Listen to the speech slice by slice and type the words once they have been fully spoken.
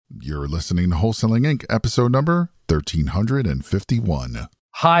You're listening to Wholesaling Inc., episode number 1351.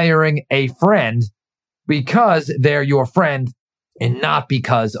 Hiring a friend because they're your friend and not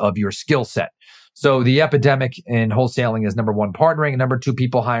because of your skill set. So the epidemic in wholesaling is number one, partnering, and number two,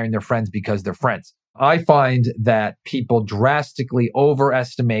 people hiring their friends because they're friends. I find that people drastically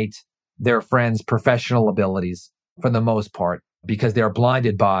overestimate their friends' professional abilities for the most part because they're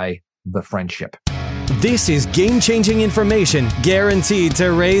blinded by the friendship. This is game-changing information guaranteed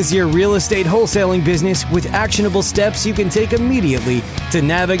to raise your real estate wholesaling business with actionable steps you can take immediately to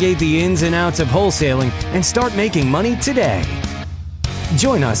navigate the ins and outs of wholesaling and start making money today.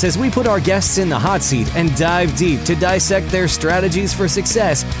 Join us as we put our guests in the hot seat and dive deep to dissect their strategies for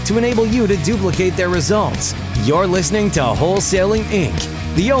success to enable you to duplicate their results. You're listening to Wholesaling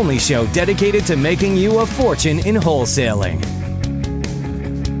Inc., the only show dedicated to making you a fortune in wholesaling.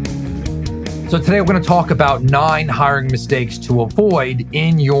 So today we're going to talk about 9 hiring mistakes to avoid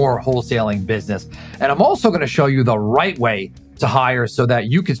in your wholesaling business. And I'm also going to show you the right way to hire so that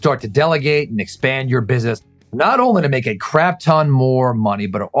you can start to delegate and expand your business, not only to make a crap ton more money,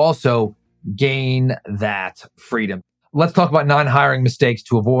 but also gain that freedom. Let's talk about 9 hiring mistakes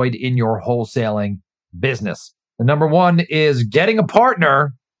to avoid in your wholesaling business. The number one is getting a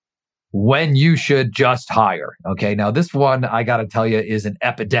partner when you should just hire. Okay. Now this one, I got to tell you, is an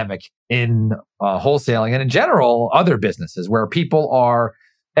epidemic in wholesaling and in general, other businesses where people are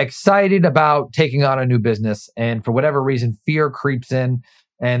excited about taking on a new business. And for whatever reason, fear creeps in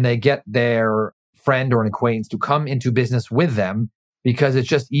and they get their friend or an acquaintance to come into business with them because it's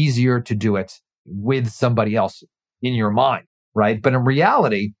just easier to do it with somebody else in your mind, right? But in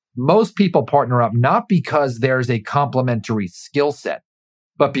reality, most people partner up not because there's a complementary skill set,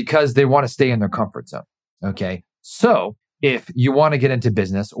 but because they want to stay in their comfort zone. Okay. So if you want to get into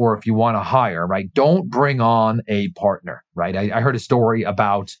business or if you want to hire, right, don't bring on a partner, right? I heard a story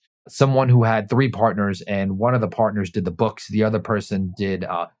about someone who had 3 partners and one of the partners did the books. The other person did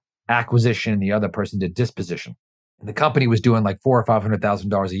acquisition. The other person did disposition. And the company was doing like $400,000 or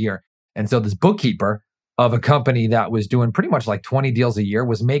 $500,000 a year. And so this bookkeeper of a company that was doing pretty much like 20 deals a year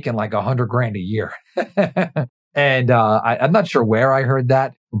was making like $100,000 a year. And I'm not sure where I heard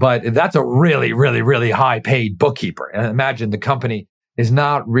that, but that's a really, really, really high paid bookkeeper. And imagine the company is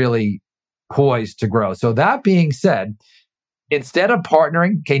not really poised to grow. So that being said, instead of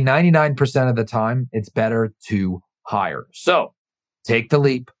partnering, okay, 99% of the time, it's better to hire. So take the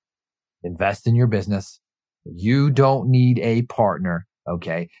leap, invest in your business. You don't need a partner,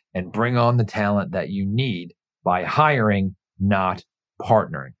 okay, and bring on the talent that you need by hiring, not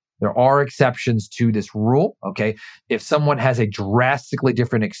partnering. There are exceptions to this rule, okay? If someone has a drastically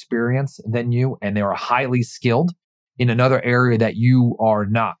different experience than you and they are highly skilled in another area that you are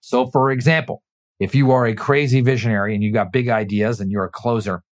not. So for example, if you are a crazy visionary and you got big ideas and you're a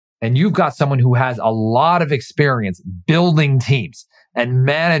closer and you've got someone who has a lot of experience building teams and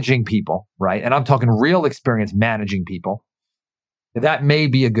managing people, right? And I'm talking real experience managing people, that may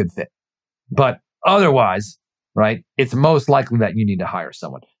be a good fit. But otherwise, right, it's most likely that you need to hire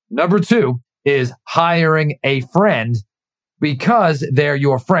someone. Number 2 is hiring a friend because they're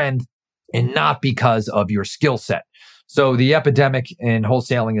your friend and not because of your skill set. So the epidemic in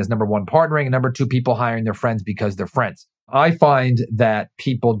wholesaling is number 1, partnering, and number 2, people hiring their friends because they're friends. I find that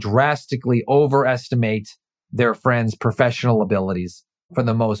people drastically overestimate their friends' professional abilities for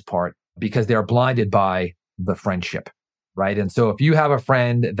the most part because they're blinded by the friendship, right? And so if you have a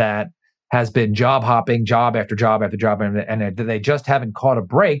friend that has been job hopping, job after job after job, and they just haven't caught a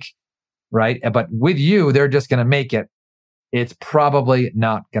break, right? But with you, they're just going to make it. It's probably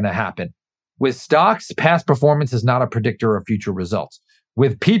not going to happen. With stocks, past performance is not a predictor of future results.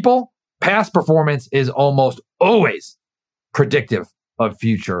 With people, past performance is almost always predictive of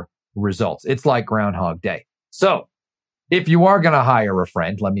future results. It's like Groundhog Day. So if you are going to hire a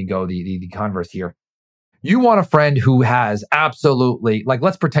friend, let me go the converse here. You want a friend who has absolutely, like,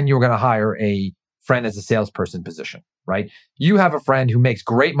 let's pretend you were going to hire a friend as a salesperson position, right? You have a friend who makes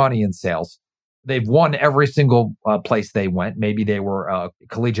great money in sales. They've won every single place they went. Maybe they were a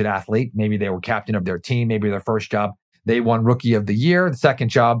collegiate athlete. Maybe they were captain of their team. Maybe their first job, they won Rookie of the Year. The second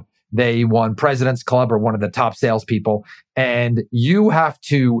job, they won President's Club or one of the top salespeople. And you have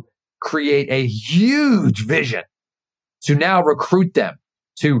to create a huge vision to now recruit them,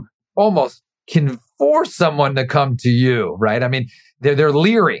 to almost force someone to come to you, right? I mean, they're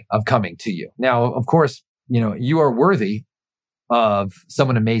leery of coming to you. Now, of course, you are worthy of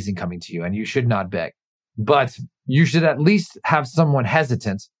someone amazing coming to you and you should not beg, but you should at least have someone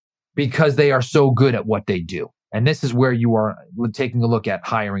hesitant because they are so good at what they do. And this is where you are taking a look at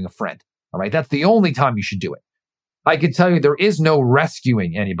hiring a friend. All right. That's the only time you should do it. I can tell you there is no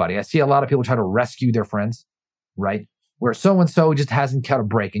rescuing anybody. I see a lot of people try to rescue their friends, right? Where so-and-so just hasn't cut a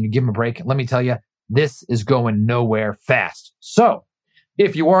break and you give them a break. Let me tell you, this is going nowhere fast. So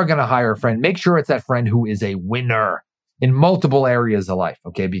if you are going to hire a friend, make sure it's that friend who is a winner in multiple areas of life,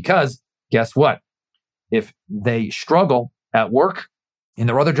 okay? Because guess what? If they struggle at work, in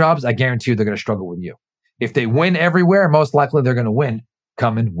their other jobs, I guarantee you they're going to struggle with you. If they win everywhere, most likely they're going to win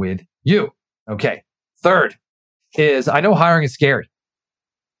coming with you. Okay. Third is, I know hiring is scary,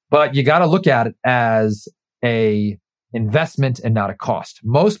 but you got to look at it as a investment and not a cost.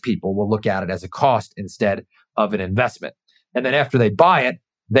 Most people will look at it as a cost instead of an investment. And then after they buy it,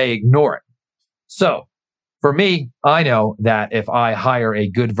 they ignore it. So for me, I know that if I hire a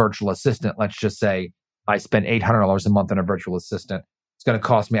good virtual assistant, let's just say I spend $800 a month on a virtual assistant, it's going to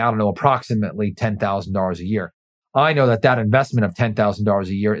cost me, I don't know, approximately $10,000 a year. I know that that investment of $10,000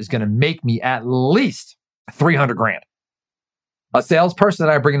 a year is going to make me at least $300,000. A salesperson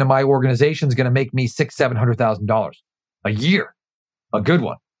that I bring into my organization is going to make me $600,000-$700,000 a year, a good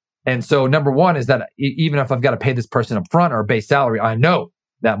one. And so number one is that even if I've got to pay this person up front or a base salary, I know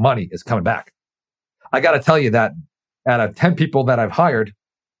that money is coming back. I got to tell you that out of 10 people that I've hired,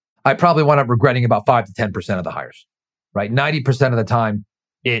 I probably wind up regretting about 5 to 10% of the hires, right? 90% of the time,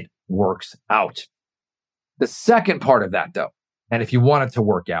 it works out. The second part of that, though, and if you want it to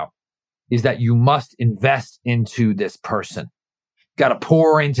work out, is that you must invest into this person. Got to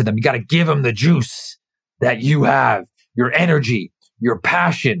pour into them. You got to give them the juice that you have, your energy, your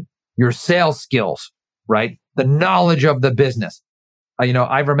passion, your sales skills, right? The knowledge of the business.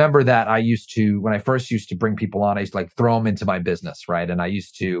 I remember that when I first used to bring people on, I used to throw them into my business, right? And I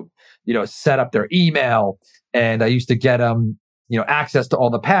used to, set up their email, and I used to get them, access to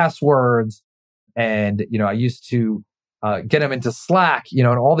all the passwords. And, I used to get them into Slack, and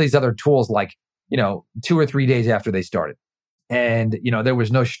all these other tools 2 or 3 days after they started. And, there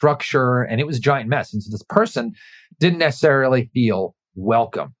was no structure and it was a giant mess. And so this person didn't necessarily feel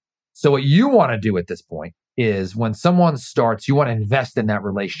welcome. So what you want to do at this point is when someone starts, you want to invest in that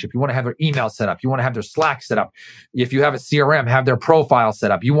relationship. You want to have their email set up. You want to have their Slack set up. If you have a CRM, have their profile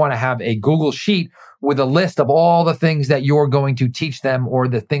set up. You want to have a Google Sheet with a list of all the things that you're going to teach them or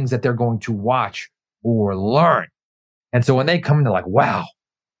the things that they're going to watch or learn. And so when they come in, they're like, wow,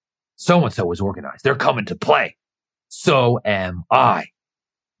 so-and-so is organized. They're coming to play. So am I,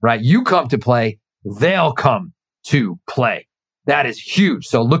 right? You come to play, they'll come to play. That is huge.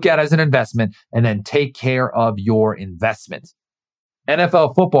 So look at it as an investment and then take care of your investment.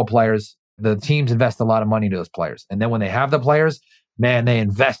 NFL football players, the teams invest a lot of money into those players. And then when they have the players, man, they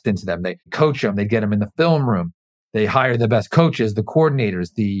invest into them. They coach them. They get them in the film room. They hire the best coaches, the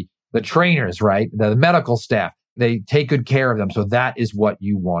coordinators, the trainers, right? The medical staff. They take good care of them. So that is what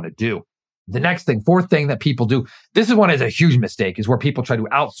you want to do. The next thing, fourth thing that people do, this is one is a huge mistake, is where people try to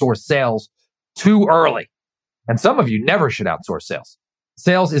outsource sales too early. And some of you never should outsource sales.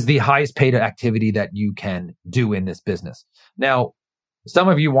 Sales is the highest paid activity that you can do in this business. Now, some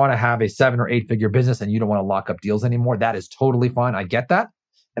of you want to have a 7 or 8 figure business and you don't want to lock up deals anymore. That is totally fine. I get that.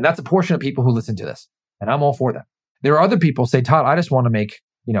 And that's a portion of people who listen to this. And I'm all for that. There are other people who say, Todd, I just want to make,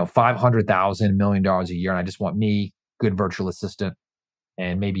 $500,000, $1 million a year. And I just want me, good virtual assistant,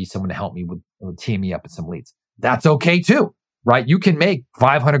 and maybe someone to help me with team me up with some leads. That's okay too, right? You can make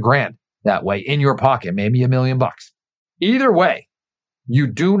 $500,000 that way in your pocket, maybe $1 million. Either way, you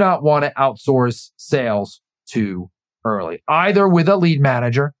do not want to outsource sales too early, either with a lead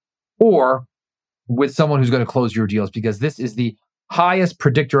manager or with someone who's going to close your deals, because this is the highest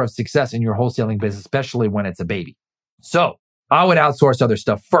predictor of success in your wholesaling business, especially when it's a baby. So I would outsource other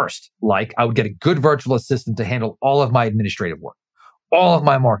stuff first. Like I would get a good virtual assistant to handle all of my administrative work, all of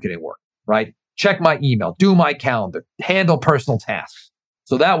my marketing work, right? Check my email, do my calendar, handle personal tasks.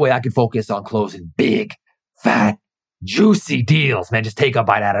 So that way I can focus on closing big, fat, juicy deals. Man, just take a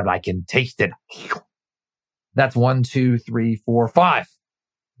bite out of it. I can taste it. That's 1, 2, 3, 4, 5.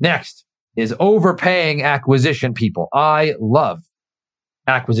 Next is overpaying acquisition people. I love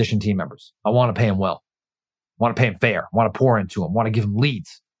acquisition team members. I want to pay them well. I want to pay them fair. I want to pour into them. I want to give them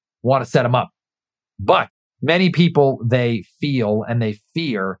leads. I want to set them up. But many people, they feel and they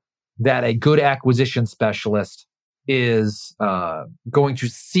fear that a good acquisition specialist is going to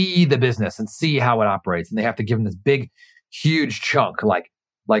see the business and see how it operates. And they have to give them this big, huge chunk, like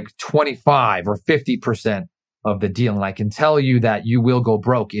 25 or 50% of the deal. And I can tell you that you will go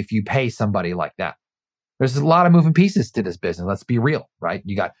broke if you pay somebody like that. There's a lot of moving pieces to this business. Let's be real, right?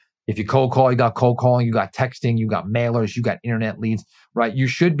 If you cold call, you got cold calling, you got texting, you got mailers, you got internet leads, right? You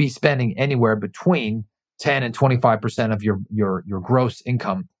should be spending anywhere between 10 and 25% of your gross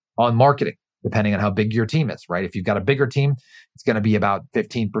income on marketing. depending on how big your team is, right? If you've got a bigger team, it's going to be about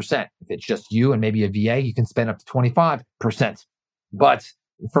 15%. If it's just you and maybe a VA, you can spend up to 25%. But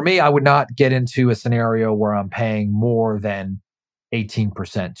for me, I would not get into a scenario where I'm paying more than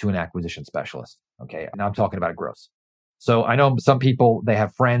 18% to an acquisition specialist. Okay. Now I'm talking about gross. So I know some people, they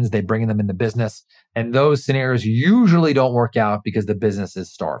have friends, they bring them in the business, and those scenarios usually don't work out because the business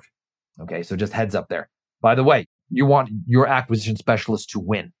is starved. Okay. So just heads up there. By the way, you want your acquisition specialist to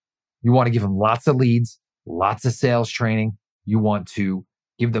win. You want to give them lots of leads, lots of sales training. You want to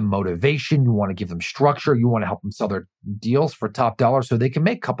give them motivation. You want to give them structure. You want to help them sell their deals for top dollar so they can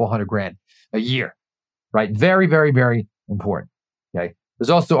make a couple $100,000 a year, right? Very, very, very important. Okay. There's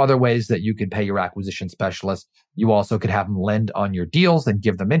also other ways that you could pay your acquisition specialist. You also could have them lend on your deals and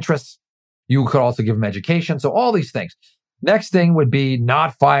give them interest. You could also give them education. So all these things. Next thing would be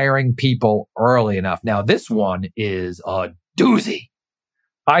not firing people early enough. Now, this one is a doozy.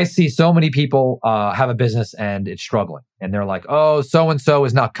 I see so many people have a business and it's struggling. And they're like, oh, so-and-so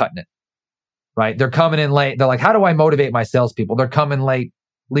is not cutting it, right? They're coming in late. They're like, how do I motivate my salespeople? They're coming late,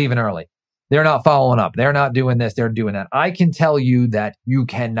 leaving early. They're not following up. They're not doing this. They're doing that. I can tell you that you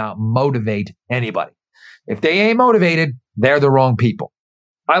cannot motivate anybody. If they ain't motivated, they're the wrong people.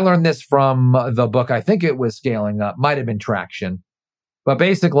 I learned this from the book. I think it was Scaling Up, might have been Traction. But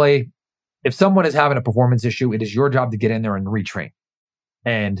basically, if someone is having a performance issue, it is your job to get in there and retrain.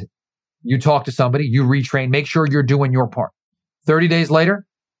 And you talk to somebody, you retrain, make sure you're doing your part. 30 days later,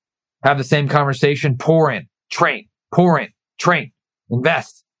 have the same conversation, pour in, train,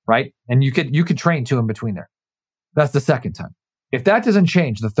 invest, right? And you could train too in between there. That's the second time. If that doesn't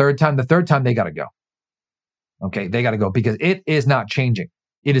change the third time, they got to go. Okay, they got to go because it is not changing.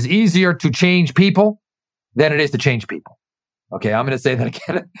 It is easier to change people than it is to change people. Okay, I'm going to say that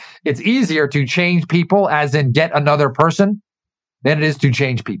again. It's easier to change people, as in get another person, than it is to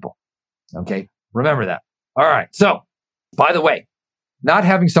change people. Okay, remember that. All right. So, by the way, not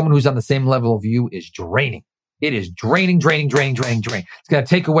having someone who's on the same level of you is draining. It is draining. It's going to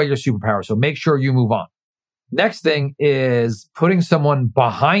take away your superpower. So make sure you move on. Next thing is putting someone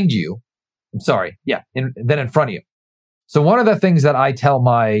behind you. Then in front of you. So one of the things that I tell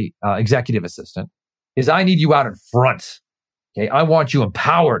my executive assistant is I need you out in front. Okay, I want you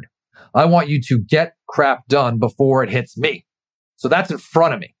empowered. I want you to get crap done before it hits me. So that's in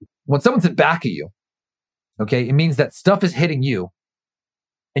front of me. When someone's in back of you, okay, it means that stuff is hitting you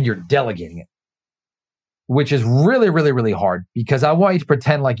and you're delegating it, which is really, really, really hard because I want you to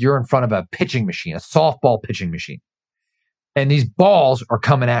pretend like you're in front of a pitching machine, a softball pitching machine. And these balls are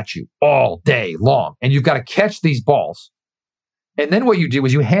coming at you all day long. And you've got to catch these balls. And then what you do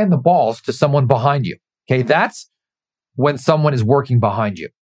is you hand the balls to someone behind you. Okay, that's when someone is working behind you.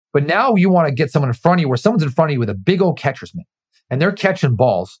 But now you want to get someone in front of you where someone's in front of you with a big old catcher's mitt. And they're catching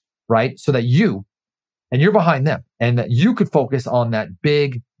balls, right? So that you're behind them and that you could focus on that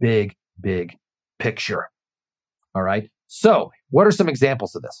big, big, big picture. All right. So what are some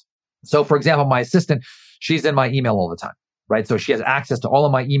examples of this? So for example, my assistant, she's in my email all the time, right? So she has access to all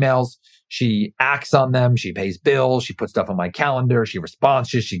of my emails. She acts on them. She pays bills. She puts stuff on my calendar. She responds.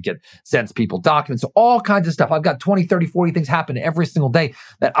 She sends people documents. So all kinds of stuff. I've got 20, 30, 40 things happen every single day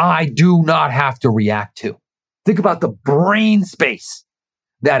that I do not have to react to. Think about the brain space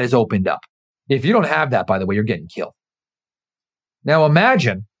that is opened up. If you don't have that, by the way, you're getting killed. Now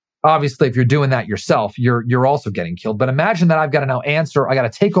imagine, obviously, if you're doing that yourself, you're also getting killed. But imagine that I've got to now answer. I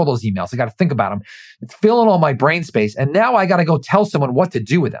got to take all those emails. I got to think about them. It's filling all my brain space. And now I got to go tell someone what to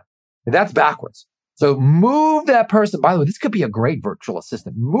do with them. That's backwards. So move that person. By the way, this could be a great virtual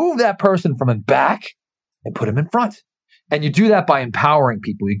assistant. Move that person from in back and put them in front. And you do that by empowering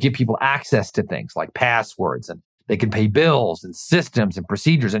people. You give people access to things like passwords, and they can pay bills and systems and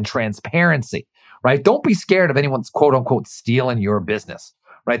procedures and transparency, right? Don't be scared of anyone's quote unquote stealing your business,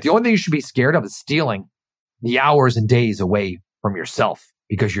 right? The only thing you should be scared of is stealing the hours and days away from yourself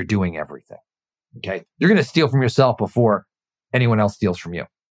because you're doing everything. Okay. You're going to steal from yourself before anyone else steals from you.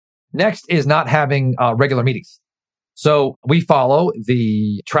 Next is not having regular meetings. So we follow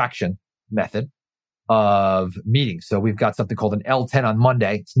the Traction method of meetings. So we've got something called an L10 on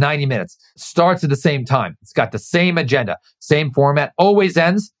Monday. It's 90 minutes. Starts at the same time. It's got the same agenda, same format, always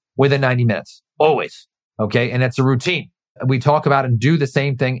ends within 90 minutes. Always. Okay. And it's a routine. We talk about and do the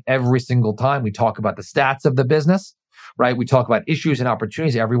same thing every single time. We talk about the stats of the business, right? We talk about issues and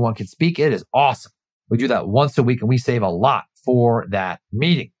opportunities. Everyone can speak. It is awesome. We do that once a week and we save a lot for that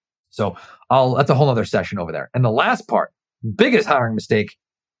meeting. So that's a whole other session over there. And the last part, biggest hiring mistake,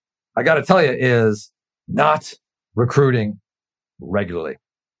 I got to tell you, is not recruiting regularly.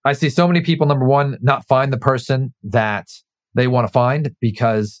 I see so many people, number one, not find the person that they want to find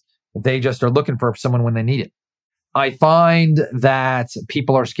because They just are looking for someone when they need it. I find that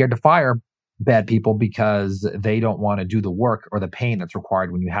people are scared to fire bad people because they don't want to do the work or the pain that's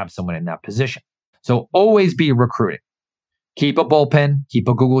required when you have someone in that position. So always be recruiting. Keep a bullpen, keep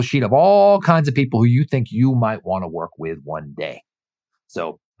a Google sheet of all kinds of people who you think you might want to work with one day.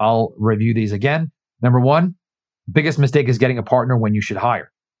 So I'll review these again. Number 1, biggest mistake is getting a partner when you should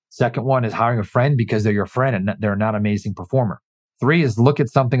hire. Second one is hiring a friend because they're your friend and they're not an amazing performer. 3 is look at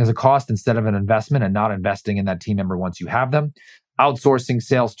something as a cost instead of an investment and not investing in that team member once you have them. Outsourcing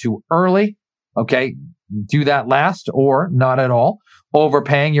sales too early. Okay, do that last or not at all.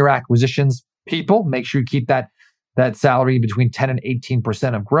 Overpaying your acquisitions people. Make sure you keep that salary between 10 and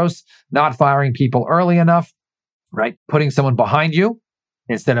 18% of gross. Not firing people early enough, right? Putting someone behind you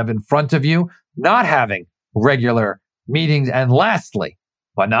instead of in front of you. Not having regular meetings. And lastly,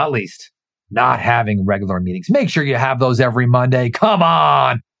 but not least, not having regular meetings. Make sure you have those every Monday. Come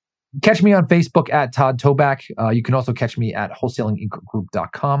on. Catch me on Facebook at Todd Toback. You can also catch me at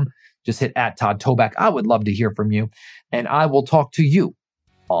wholesalingincgroup.com. Just hit at Todd Toback. I would love to hear from you. And I will talk to you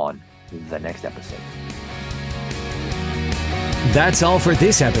on the next episode. That's all for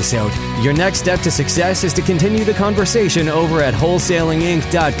this episode. Your next step to success is to continue the conversation over at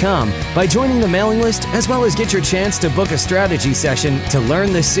wholesalinginc.com by joining the mailing list, as well as get your chance to book a strategy session to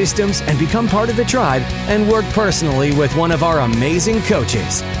learn the systems and become part of the tribe and work personally with one of our amazing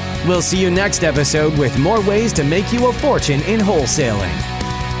coaches. We'll see you next episode with more ways to make you a fortune in wholesaling.